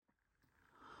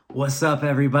What's up,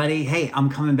 everybody? Hey, I'm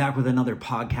coming back with another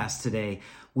podcast today.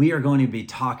 We are going to be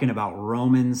talking about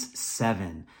Romans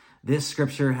 7. This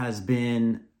scripture has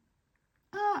been,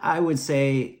 I would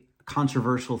say,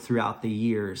 controversial throughout the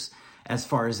years as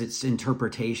far as its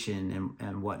interpretation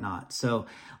and whatnot. So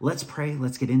let's pray.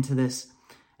 Let's get into this.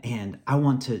 And I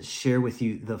want to share with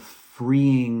you the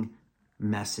freeing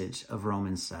message of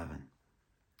Romans 7.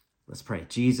 Let's pray.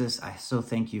 Jesus, I so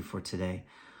thank you for today.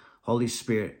 Holy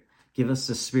Spirit, give us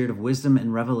the spirit of wisdom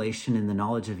and revelation in the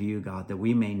knowledge of you, God, that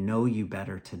we may know you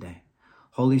better today.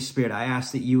 Holy Spirit, I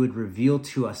ask that you would reveal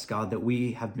to us, God, that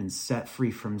we have been set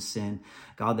free from sin.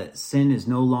 God, that sin is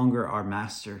no longer our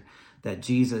master, that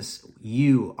Jesus,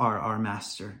 you are our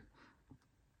master.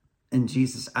 And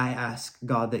Jesus, I ask,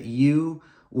 God, that you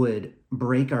would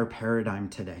break our paradigm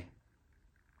today.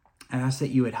 I ask that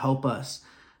you would help us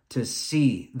to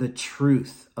see the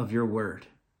truth of your word.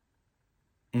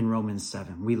 In Romans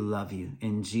 7. We love you.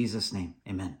 In Jesus' name,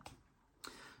 amen.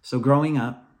 So growing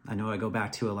up, I know I go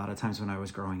back to a lot of times when I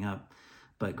was growing up,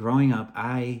 but growing up,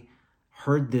 I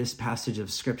heard this passage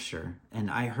of scripture and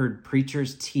I heard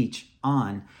preachers teach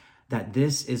on that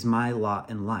this is my lot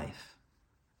in life.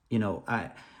 You know,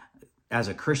 as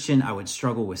a Christian, I would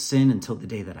struggle with sin until the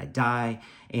day that I die.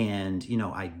 And, you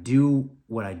know, I do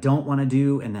what I don't want to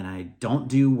do, and then I don't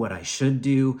do what I should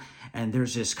do. And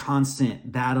there's just constant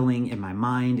battling in my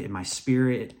mind, in my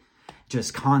spirit,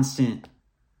 just constant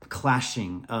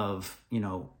clashing of, you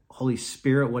know, Holy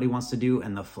Spirit, what he wants to do,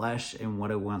 and the flesh and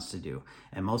what it wants to do.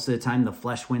 And most of the time, the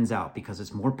flesh wins out because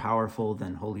it's more powerful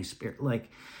than Holy Spirit.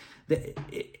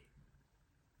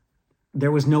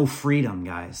 There was no freedom,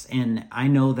 guys. And I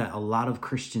know that a lot of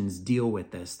Christians deal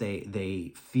with this.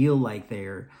 They feel like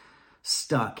they're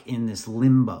stuck in this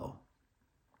limbo.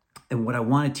 And what I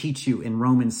want to teach you in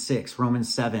Romans 6,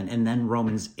 Romans 7, and then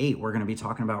Romans 8, we're going to be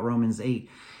talking about Romans 8,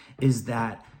 is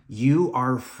that you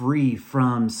are free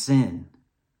from sin.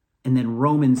 And then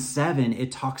Romans 7,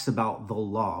 it talks about the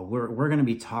law. We're going to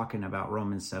be talking about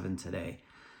Romans 7 today.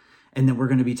 And then we're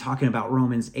going to be talking about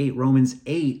Romans 8. Romans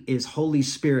 8 is Holy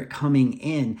Spirit coming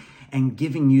in and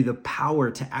giving you the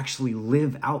power to actually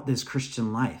live out this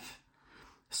Christian life.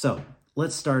 So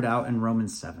let's start out in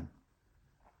Romans 7.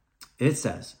 It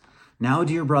says, "Now,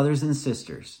 dear brothers and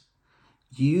sisters,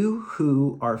 you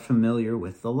who are familiar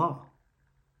with the law."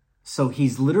 So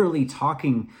he's literally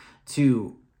talking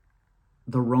to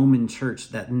the Roman church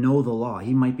that know the law.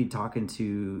 He might be talking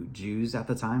to Jews at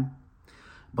the time,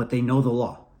 but they know the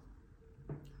law.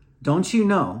 "Don't you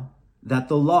know that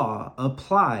the law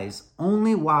applies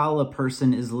only while a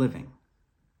person is living?"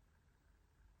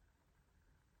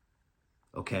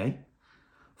 Okay.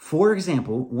 "For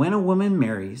example, when a woman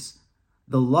marries,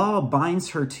 the law binds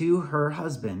her to her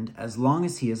husband as long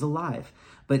as he is alive.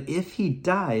 But if he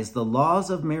dies, the laws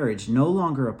of marriage no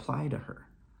longer apply to her.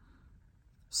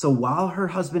 So while her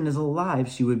husband is alive,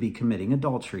 she would be committing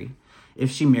adultery if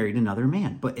she married another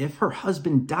man. But if her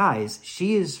husband dies,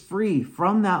 she is free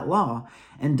from that law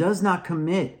and does not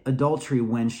commit adultery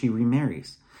when she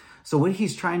remarries." So what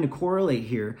he's trying to correlate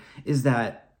here is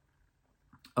that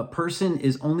a person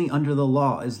is only under the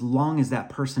law as long as that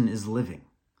person is living.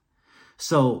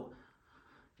 So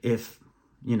if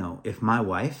my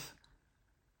wife,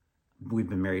 we've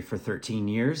been married for 13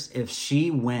 years, if she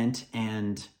went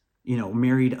and,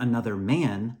 married another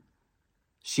man,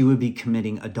 she would be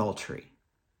committing adultery.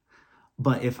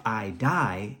 But if I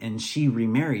die and she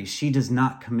remarries, she does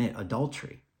not commit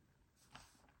adultery.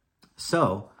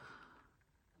 So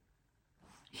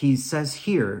he says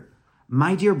here,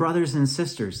 "My dear brothers and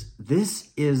sisters,"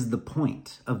 this is the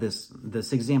point of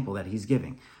this example that he's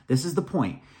giving. This is the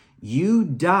point. "You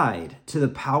died to the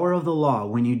power of the law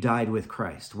when you died with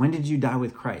Christ." When did you die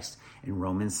with Christ? In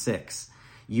Romans 6.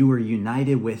 You were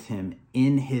united with him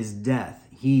in his death.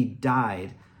 He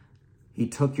died. He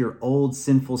took your old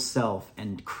sinful self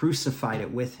and crucified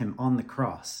it with him on the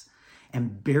cross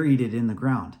and buried it in the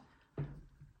ground.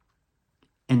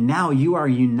 And now you are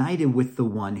united with the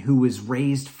one who was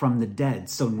raised from the dead.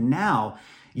 So now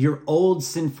your old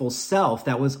sinful self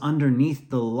that was underneath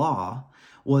the law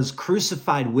was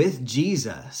crucified with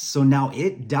Jesus. So now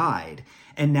it died.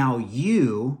 And now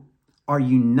you are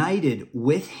united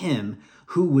with him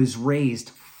who was raised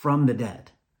from the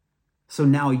dead. So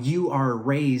now you are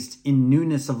raised in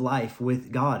newness of life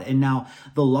with God. And now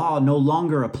the law no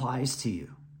longer applies to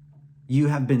you. You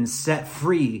have been set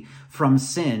free from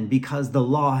sin because the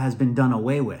law has been done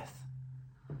away with.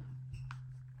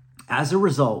 As a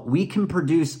result, we can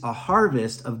produce a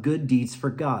harvest of good deeds for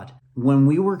God. When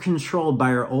we were controlled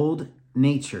by our old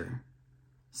nature,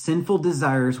 sinful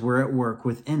desires were at work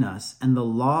within us, and the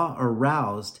law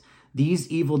aroused these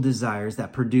evil desires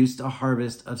that produced a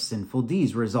harvest of sinful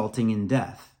deeds, resulting in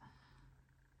death.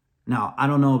 Now, I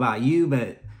don't know about you,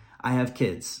 but I have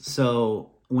kids.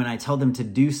 So when I tell them to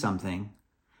do something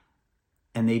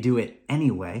and they do it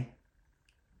anyway,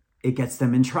 it gets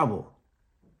them in trouble,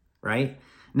 right?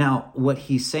 Now, what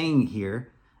he's saying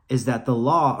here is that the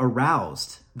law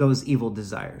aroused those evil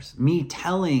desires. Me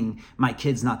telling my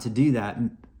kids not to do that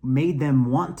made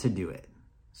them want to do it.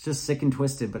 It's just sick and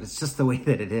twisted, but it's just the way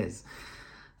that it is.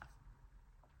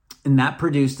 And that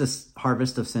produced a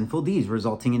harvest of sinful deeds,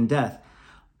 resulting in death.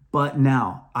 But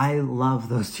now, I love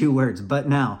those two words, but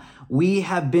now, we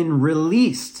have been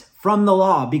released from the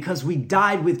law because we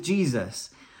died with Jesus.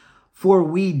 For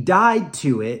we died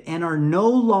to it and are no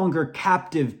longer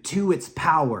captive to its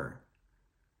power.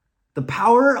 The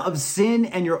power of sin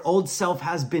and your old self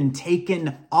has been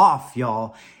taken off,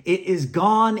 y'all. It is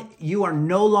gone. You are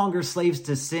no longer slaves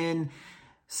to sin.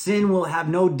 Sin will have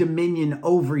no dominion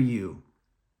over you.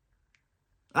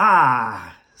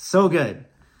 So good.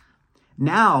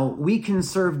 Now we can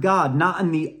serve God, not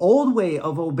in the old way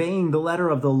of obeying the letter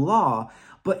of the law,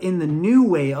 but in the new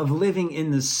way of living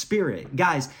in the Spirit.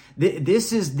 Guys,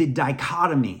 this is the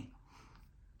dichotomy.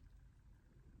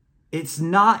 It's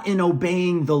not in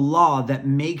obeying the law that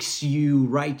makes you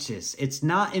righteous. It's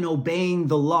not in obeying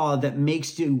the law that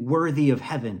makes you worthy of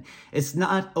heaven. It's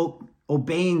not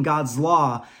obeying God's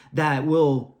law that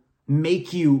will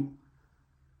make you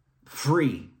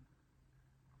free.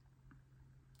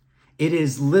 It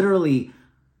is literally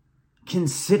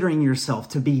considering yourself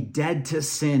to be dead to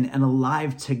sin and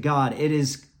alive to God. It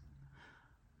is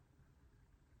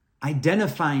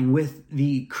identifying with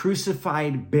the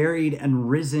crucified, buried, and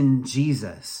risen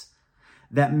Jesus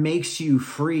that makes you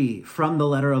free from the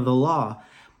letter of the law.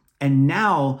 And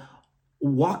now,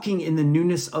 walking in the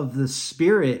newness of the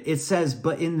Spirit, it says,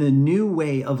 but in the new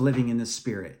way of living in the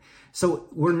Spirit. So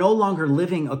we're no longer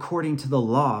living according to the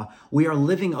law. We are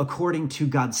living according to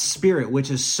God's Spirit, which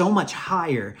is so much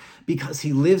higher because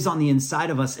he lives on the inside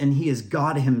of us and he is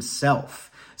God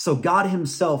himself. So God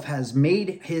himself has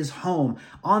made his home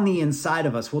on the inside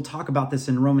of us. We'll talk about this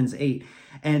in Romans 8.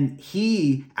 And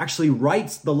he actually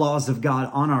writes the laws of God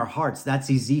on our hearts. That's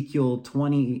Ezekiel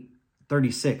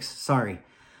 36.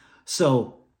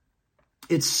 So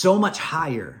it's so much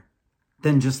higher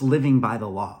than just living by the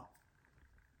law.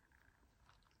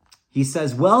 He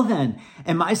says, well then,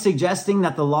 am I suggesting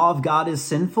that the law of God is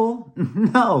sinful?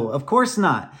 No, of course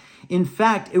not. In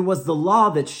fact, it was the law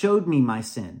that showed me my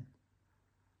sin.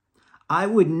 I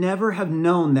would never have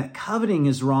known that coveting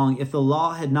is wrong if the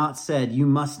law had not said, you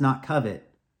must not covet.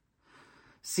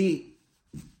 See,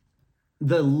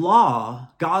 the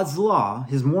law, God's law,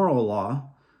 his moral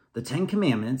law, the 10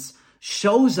 Commandments,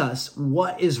 shows us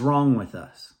what is wrong with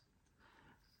us.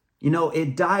 You know,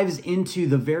 it dives into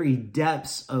the very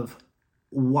depths of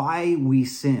why we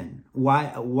sin,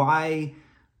 why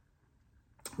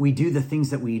we do the things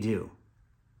that we do.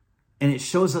 And it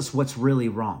shows us what's really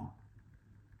wrong.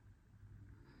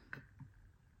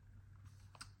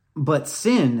 But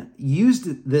sin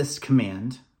used this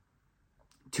command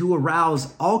to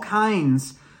arouse all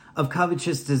kinds of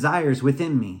covetous desires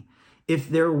within me. If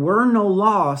there were no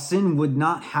law, sin would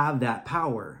not have that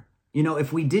power. You know,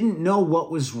 if we didn't know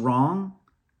what was wrong,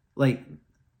 like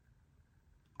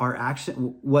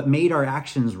what made our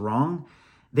actions wrong,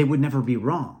 they would never be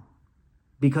wrong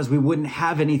because we wouldn't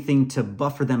have anything to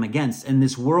buffer them against. And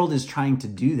this world is trying to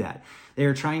do that.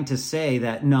 They're trying to say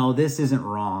that, no, this isn't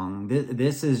wrong.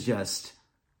 This is just,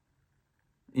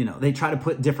 you know, they try to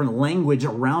put different language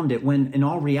around it when in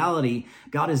all reality,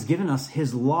 God has given us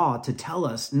his law to tell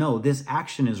us, no, this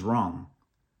action is wrong.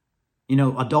 You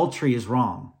know, adultery is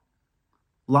wrong.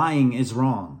 Lying is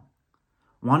wrong.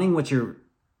 Wanting what your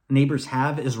neighbors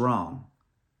have is wrong.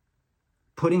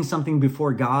 Putting something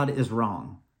before God is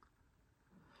wrong.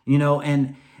 You know,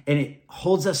 and it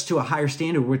holds us to a higher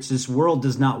standard, which this world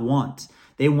does not want.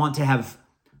 They want to have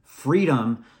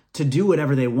freedom to do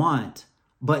whatever they want.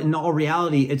 But in all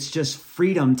reality, it's just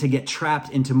freedom to get trapped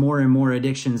into more and more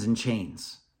addictions and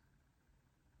chains.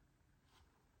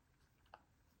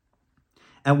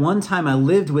 At one time, I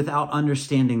lived without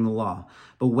understanding the law.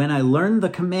 But when I learned the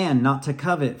command not to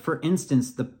covet, for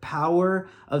instance, the power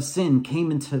of sin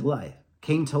came to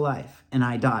life, and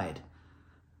I died.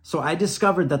 So I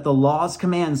discovered that the law's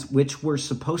commands, which were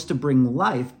supposed to bring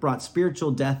life, brought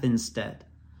spiritual death instead.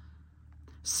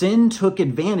 Sin took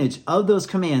advantage of those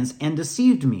commands and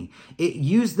deceived me. It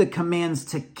used the commands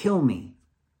to kill me.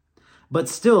 But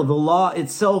still, the law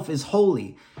itself is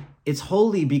holy. It's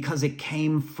holy because it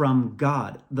came from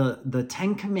God. The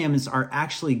 10 Commandments are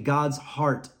actually God's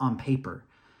heart on paper.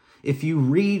 If you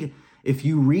read if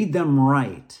you read them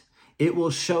right, it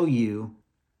will show you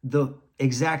the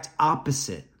exact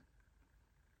opposite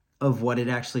of what it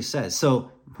actually says.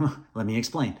 So let me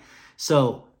explain.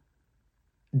 So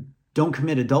don't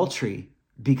commit adultery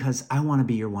because I want to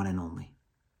be your one and only.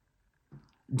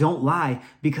 Don't lie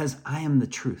because I am the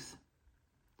truth.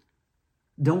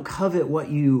 Don't covet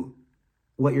what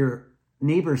your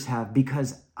neighbors have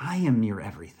because I am your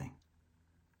everything.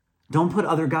 Don't put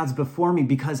other gods before me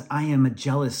because I am a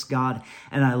jealous God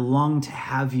and I long to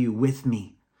have you with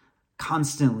me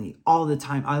constantly, all the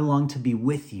time. I long to be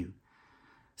with you.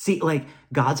 See, like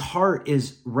God's heart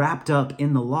is wrapped up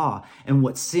in the law. And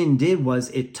what sin did was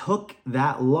it took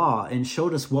that law and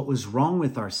showed us what was wrong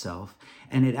with ourselves,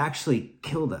 and it actually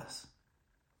killed us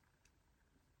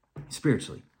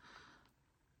spiritually.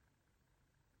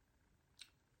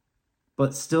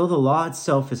 But still, the law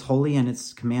itself is holy and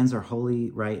its commands are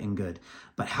holy, right, and good.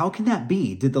 But how can that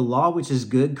be? Did the law, which is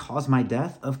good, cause my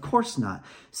death? Of course not.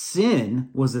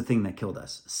 Sin was the thing that killed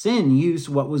us. Sin used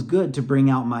what was good to bring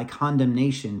out my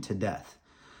condemnation to death.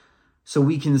 So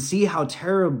we can see how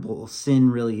terrible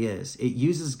sin really is. It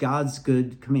uses God's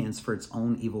good commands for its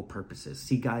own evil purposes.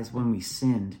 See, guys, when we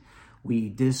sinned, we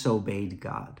disobeyed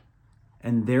God.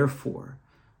 And therefore,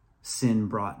 sin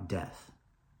brought death.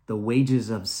 The wages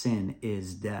of sin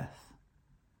is death.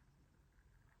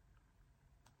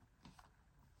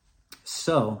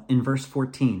 So, in verse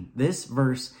 14, this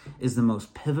verse is the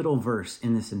most pivotal verse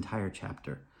in this entire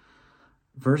chapter.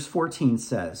 Verse 14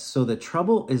 says, "So the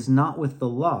trouble is not with the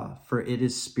law, for it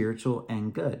is spiritual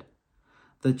and good.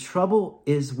 The trouble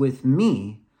is with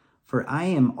me, for I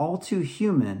am all too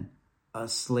human, a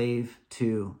slave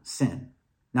to sin."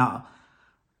 Now,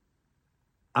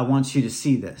 I want you to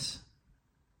see this.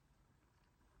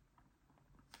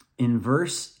 In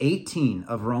verse 18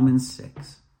 of Romans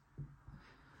 6,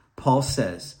 Paul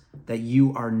says that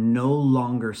you are no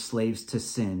longer slaves to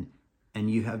sin and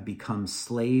you have become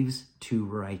slaves to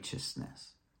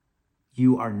righteousness.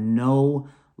 You are no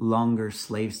longer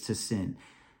slaves to sin.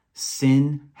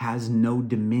 Sin has no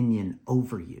dominion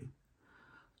over you.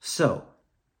 So,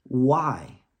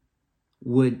 why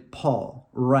would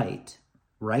Paul write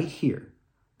right here,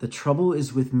 "The trouble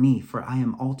is with me, for I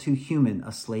am all too human,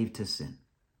 a slave to sin"?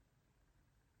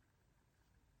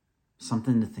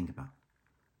 Something to think about.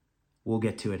 We'll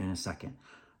get to it in a second.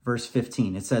 Verse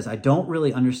 15, it says, "I don't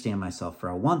really understand myself,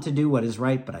 for I want to do what is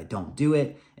right, but I don't do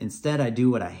it. Instead, I do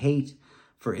what I hate.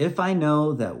 For if I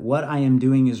know that what I am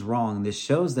doing is wrong, this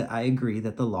shows that I agree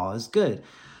that the law is good.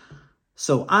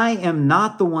 So I am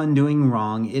not the one doing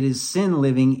wrong. It is sin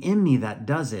living in me that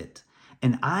does it.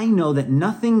 And I know that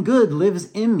nothing good lives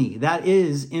in me, that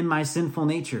is, in my sinful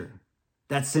nature."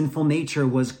 That sinful nature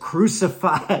was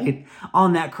crucified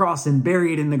on that cross and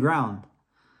buried in the ground.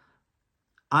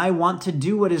 "I want to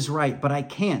do what is right, but I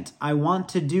can't. I want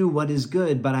to do what is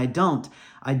good, but I don't.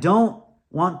 I don't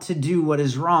want to do what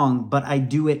is wrong, but I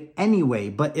do it anyway.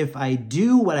 But if I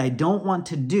do what I don't want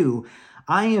to do,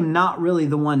 I am not really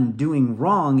the one doing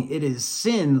wrong. It is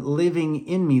sin living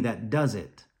in me that does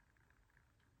it.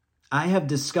 I have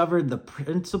discovered the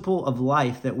principle of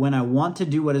life that when I want to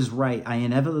do what is right, I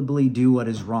inevitably do what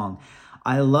is wrong.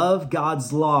 I love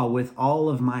God's law with all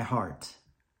of my heart."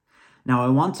 Now, I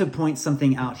want to point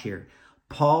something out here.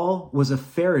 Paul was a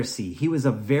Pharisee. He was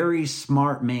a very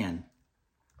smart man.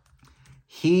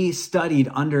 He studied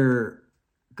under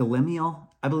Gamaliel,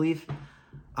 I believe,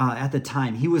 at the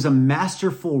time. He was a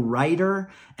masterful writer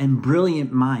and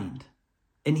brilliant mind.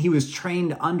 And he was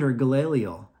trained under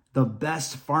Gamaliel, the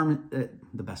best Pharisee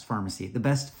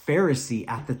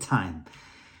at the time.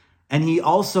 And he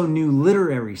also knew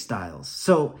literary styles.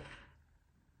 So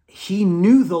he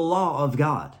knew the law of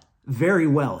God very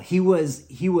well. He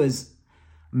was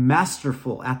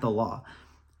masterful at the law.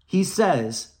 He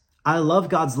says, "I love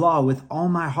God's law with all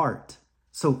my heart."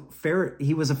 So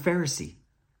he was a Pharisee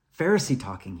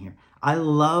talking here. "I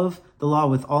love the law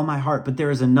with all my heart, but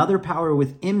there is another power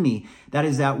within me that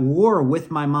is at war with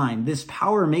my mind. This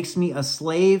power makes me a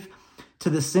slave to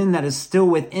the sin that is still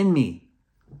within me."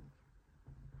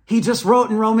 He just wrote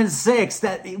in Romans 6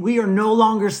 that we are no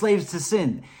longer slaves to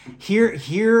sin.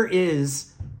 Here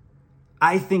is,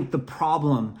 I think, the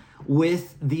problem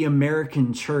with the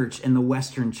American church and the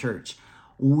Western church.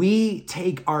 We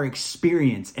take our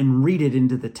experience and read it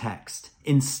into the text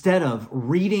instead of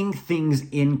reading things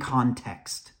in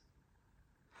context.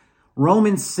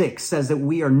 Romans 6 says that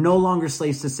we are no longer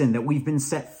slaves to sin, that we've been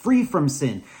set free from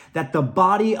sin, that the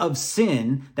body of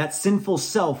sin, that sinful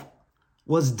self,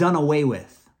 was done away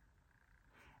with.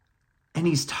 And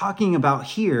he's talking about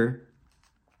here,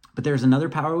 But there's another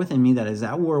power within me that is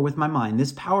at war with my mind.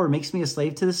 This power makes me a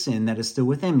slave to the sin that is still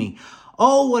within me.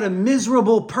 Oh, what a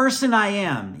miserable person I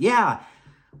am. Yeah,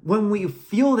 when we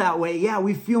feel that way, yeah,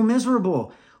 we feel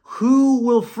miserable. Who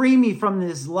will free me from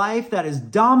this life that is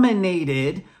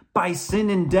dominated by sin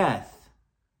and death?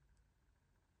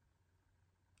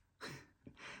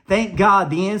 Thank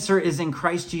God the answer is in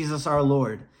Christ Jesus our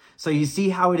Lord. So you see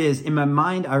how it is. In my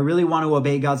mind, I really want to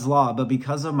obey God's law, but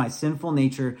because of my sinful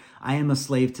nature, I am a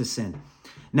slave to sin.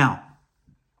 Now,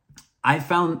 I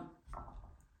found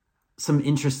some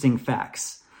interesting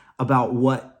facts about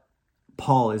what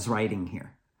Paul is writing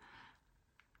here.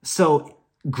 So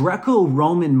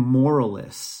Greco-Roman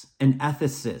moralists and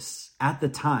ethicists at the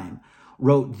time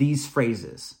wrote these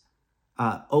phrases.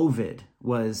 Ovid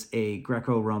was a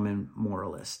Greco-Roman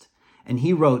moralist, and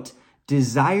he wrote,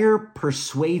 "Desire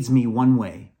persuades me one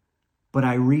way, but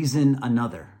I reason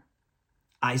another.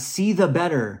 I see the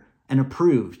better and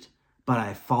approved, but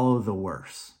I follow the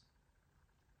worse."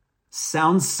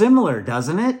 Sounds similar,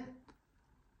 doesn't it?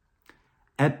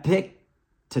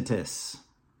 Epictetus,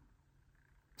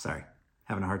 sorry,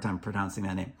 having a hard time pronouncing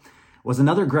that name, was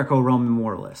another Greco-Roman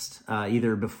moralist,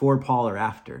 either before Paul or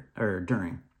after, or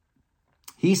during.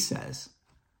 He says,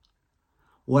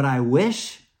 "What I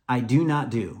wish, I do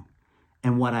not do,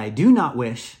 and what I do not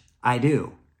wish, I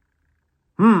do."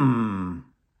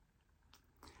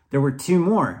 There were two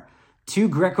more. Two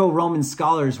Greco-Roman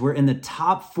scholars were in the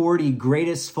top 40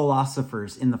 greatest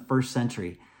philosophers in the first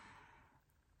century.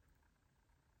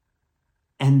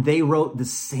 And they wrote the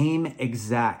same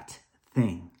exact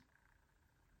thing.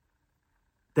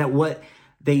 That what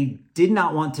they did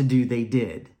not want to do, they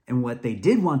did. And what they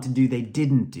did want to do, they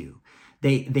didn't do.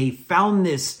 They found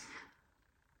this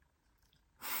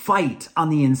fight on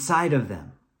the inside of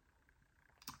them,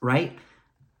 right?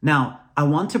 Now, I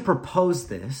want to propose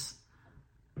this,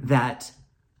 that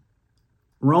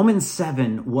Romans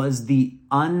 7 was the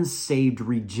unsaved,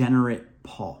 regenerate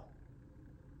Paul.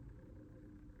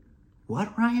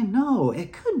 What, Ryan? No,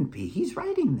 it couldn't be. He's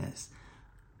writing this.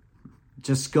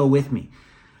 Just go with me.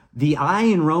 The I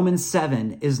in Romans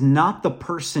 7 is not the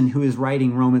person who is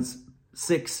writing Romans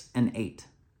 6 and 8.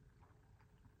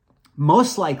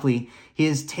 Most likely, he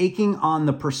is taking on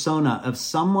the persona of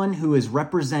someone who is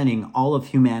representing all of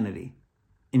humanity.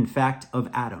 In fact, of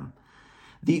Adam.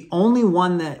 The only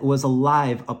one that was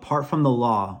alive apart from the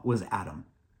law was Adam.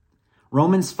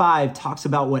 Romans 5 talks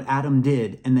about what Adam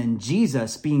did, and then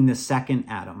Jesus being the second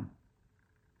Adam.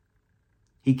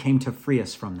 He came to free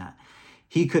us from that.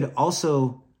 He could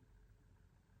also,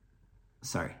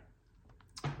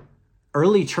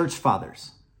 early church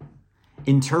fathers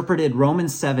interpreted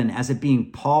Romans 7 as it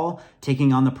being Paul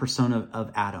taking on the persona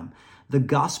of Adam. The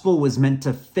gospel was meant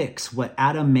to fix what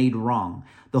Adam made wrong.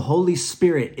 The Holy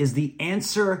Spirit is the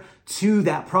answer to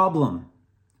that problem.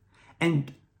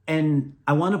 And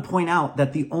I want to point out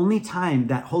that the only time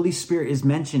that Holy Spirit is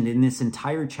mentioned in this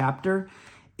entire chapter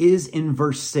is in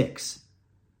verse 6.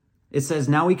 It says,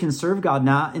 "Now we can serve God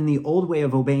not in the old way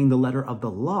of obeying the letter of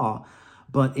the law,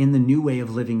 but in the new way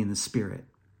of living in the Spirit."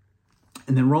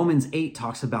 And then Romans 8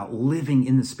 talks about living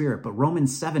in the Spirit, but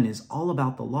Romans 7 is all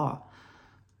about the law.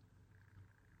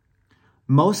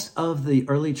 Most of the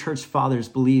early church fathers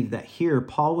believe that here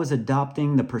Paul was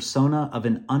adopting the persona of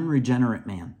an unregenerate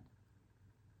man,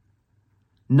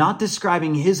 not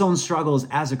describing his own struggles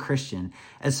as a Christian.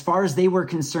 As far as they were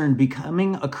concerned,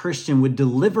 becoming a Christian would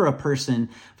deliver a person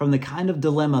from the kind of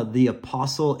dilemma the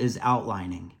apostle is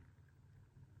outlining.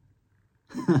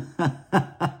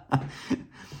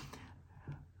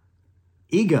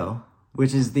 Ego,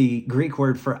 which is the Greek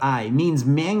word for I, means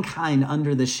mankind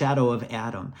under the shadow of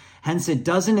Adam. Hence, it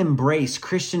doesn't embrace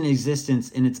Christian existence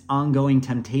in its ongoing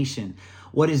temptation.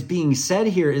 What is being said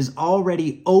here is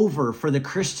already over for the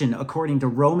Christian, according to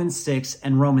Romans 6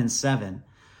 and Romans 7.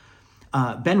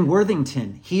 Ben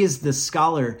Worthington, he is the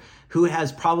scholar who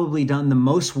has probably done the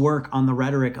most work on the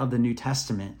rhetoric of the New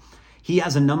Testament. He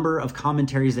has a number of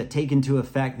commentaries that take into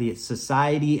effect the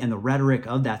society and the rhetoric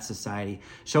of that society,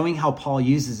 showing how Paul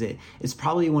uses it. It's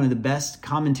probably one of the best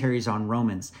commentaries on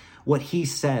Romans. What he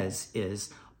says is,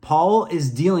 Paul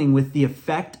is dealing with the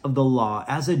effect of the law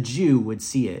as a Jew would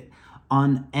see it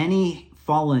on any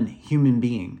fallen human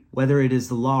being, whether it is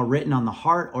the law written on the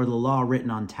heart or the law written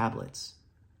on tablets.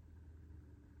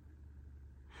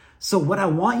 So what I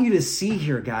want you to see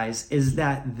here, guys, is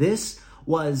that this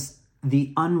was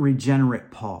the unregenerate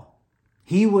Paul.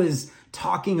 He was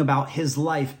talking about his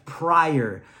life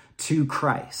prior to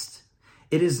Christ.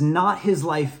 It is not his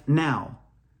life now,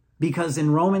 because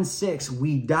in Romans 6,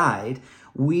 we died.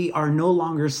 We are no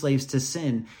longer slaves to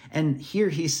sin. And here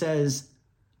he says,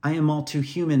 I am all too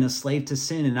human, a slave to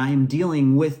sin, and I am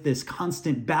dealing with this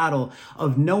constant battle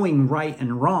of knowing right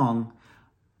and wrong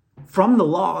from the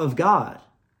law of God.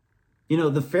 You know,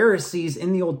 the Pharisees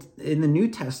in the New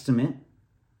Testament,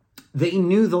 they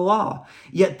knew the law,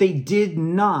 yet they did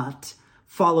not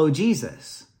follow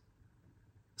Jesus.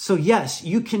 So yes,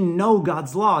 you can know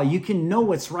God's law, you can know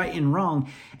what's right and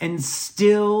wrong, and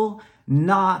still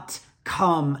not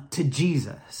come to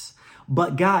Jesus.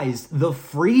 But guys, the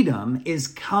freedom is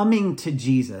coming to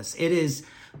Jesus. It is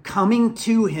coming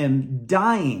to him,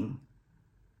 dying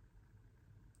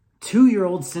to your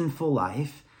old sinful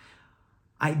life,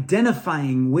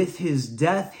 identifying with his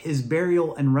death, his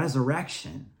burial, and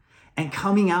resurrection, and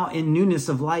coming out in newness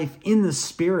of life in the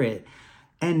Spirit,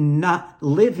 and not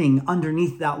living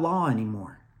underneath that law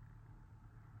anymore.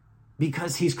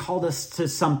 Because he's called us to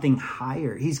something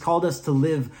higher. He's called us to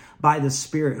live by the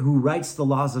Spirit who writes the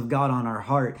laws of God on our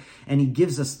heart. And he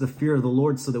gives us the fear of the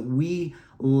Lord so that we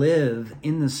live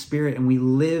in the Spirit and we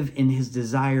live in his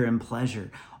desire and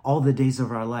pleasure all the days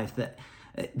of our life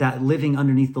that living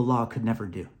underneath the law could never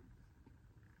do.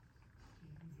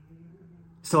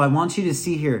 So I want you to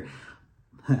see here,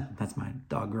 that's my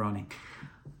dog groaning.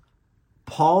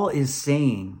 Paul is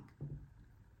saying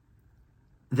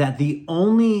that the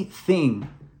only thing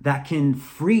that can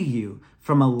free you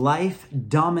from a life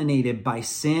dominated by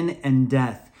sin and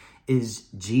death is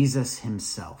Jesus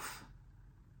himself.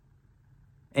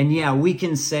 And yeah, we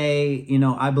can say, you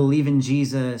know, I believe in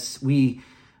Jesus. We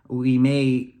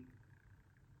may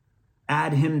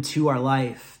add him to our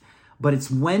life, but it's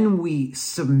when we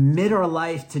submit our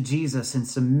life to Jesus and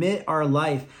submit our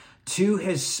life to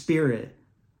his Spirit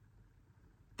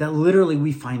that literally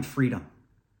we find freedom.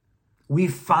 We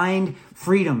find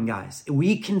freedom, guys.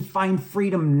 We can find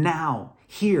freedom now,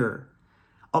 here,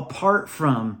 apart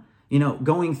from, you know,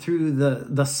 going through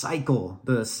the cycle,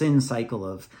 the sin cycle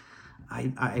of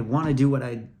I want to do what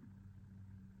I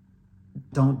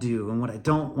don't do, and what I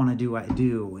don't want to do, I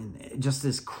do. And just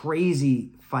this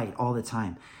crazy fight all the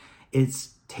time.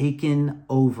 It's taken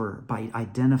over by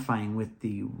identifying with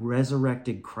the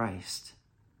resurrected Christ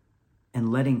and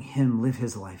letting him live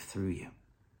his life through you.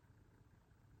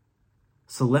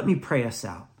 So let me pray us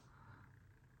out.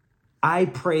 I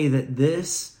pray that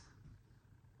this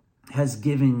has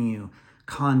given you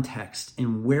context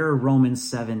in where Romans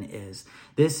 7 is.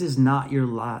 This is not your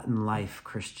lot in life,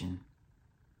 Christian.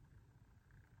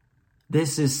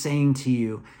 This is saying to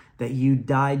you that you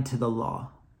died to the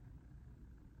law.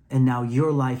 And now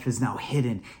your life is now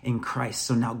hidden in Christ.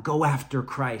 So now go after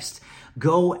Christ.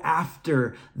 Go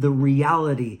after the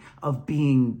reality of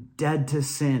being dead to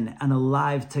sin and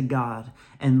alive to God,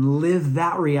 and live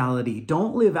that reality.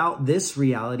 Don't live out this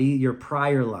reality, your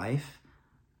prior life.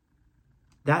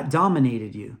 That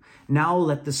dominated you. Now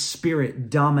let the Spirit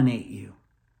dominate you.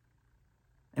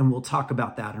 And we'll talk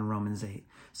about that in Romans 8.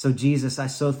 So Jesus, I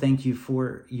so thank you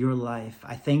for your life.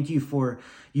 I thank you for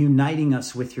uniting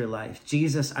us with your life.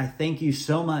 Jesus, I thank you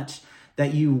so much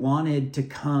that you wanted to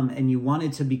come and you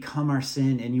wanted to become our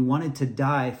sin and you wanted to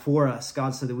die for us,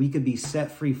 God, so that we could be set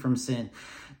free from sin.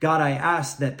 God, I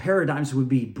ask that paradigms would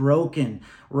be broken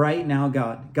right now,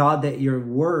 God. God, that your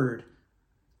word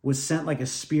was sent like a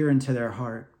spear into their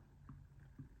heart.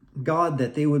 God,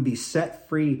 that they would be set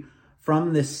free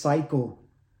from this cycle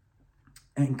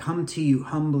and come to you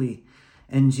humbly.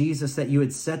 And Jesus, that you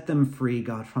would set them free,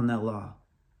 God, from that law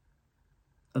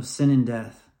of sin and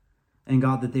death. And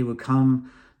God, that they would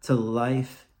come to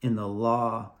life in the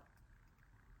law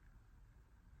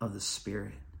of the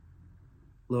Spirit.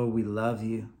 Lord, we love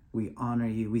you. We honor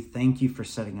you. We thank you for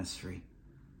setting us free.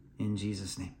 In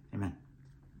Jesus' name, amen.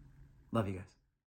 Love you guys.